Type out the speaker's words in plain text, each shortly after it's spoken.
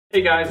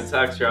Hey guys, it's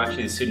Alex here,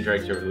 actually the Student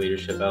Director of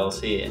Leadership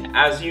LLC, and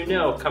as you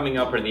know, coming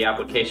up are the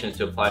applications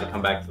to apply to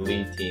come back to the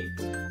LEAD team.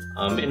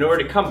 In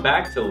order to come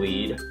back to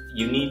LEAD,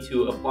 you need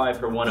to apply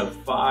for one of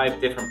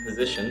 5 different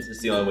positions. It's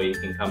the only way you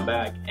can come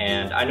back,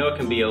 and I know it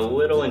can be a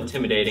little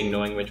intimidating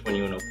knowing which one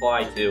you want to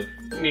apply to.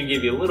 I'm going to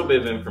give you a little bit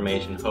of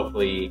information,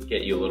 hopefully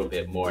get you a little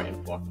bit more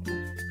informed.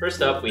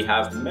 First up, we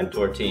have the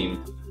mentor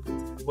team.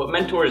 What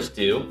mentors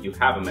do, you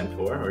have a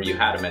mentor, or you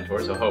had a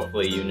mentor, so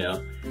hopefully you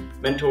know.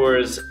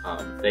 Mentors,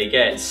 they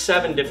get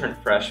 7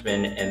 different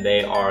freshmen, and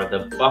they are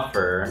the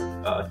buffer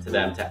to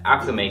them to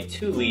acclimate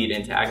to LEAD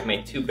and to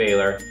acclimate to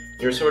Baylor.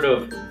 You're sort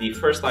of the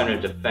first line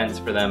of defense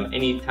for them.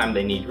 Anytime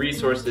they need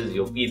resources,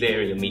 you'll be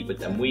there, you'll meet with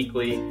them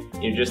weekly.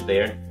 You're just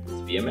there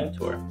to be a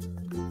mentor.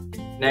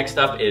 Next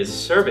up is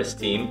service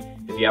team.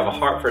 If you have a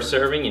heart for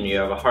serving and you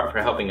have a heart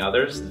for helping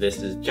others,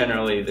 this is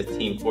generally the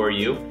team for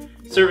you.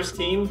 Service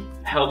team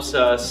helps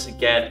us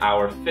get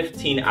our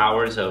 15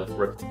 hours of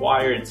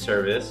required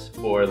service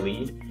for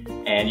LEAD,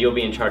 and you'll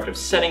be in charge of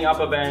setting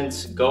up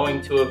events,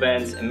 going to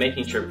events, and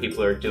making sure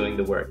people are doing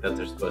the work that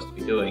they're supposed to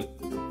be doing.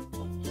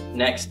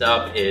 Next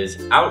up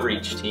is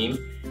outreach team,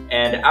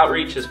 and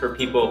outreach is for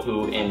people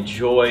who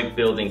enjoy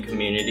building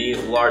community,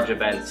 large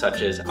events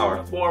such as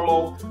our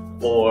formal,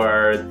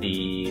 or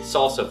the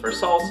salsa for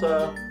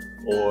salsa,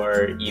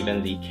 or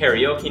even the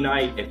karaoke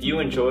night. If you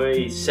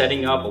enjoy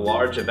setting up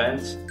large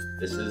events,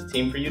 this is a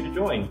team for you to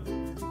join.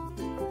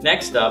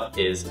 Next up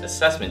is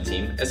assessment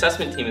team.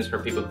 Assessment team is for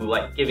people who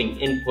like giving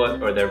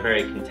input, or they're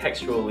very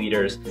contextual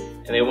leaders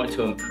and they want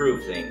to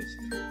improve things.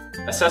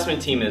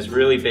 Assessment team is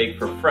really big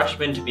for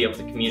freshmen to be able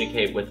to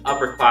communicate with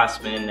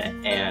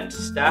upperclassmen and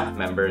staff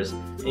members,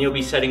 and you'll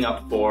be setting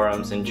up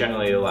forums and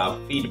generally allow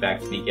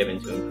feedback to be given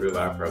to improve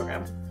our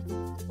program.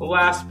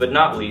 Last but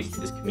not least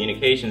is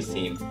communications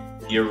team.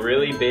 If you're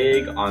really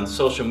big on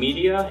social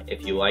media,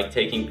 if you like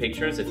taking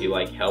pictures, if you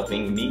like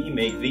helping me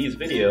make these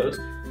videos,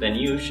 then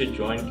you should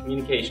join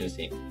communications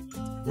team.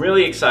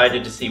 Really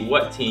excited to see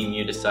what team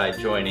you decide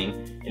joining,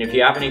 and if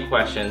you have any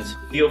questions,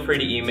 feel free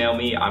to email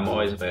me. I'm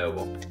always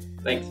available.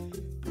 Thanks.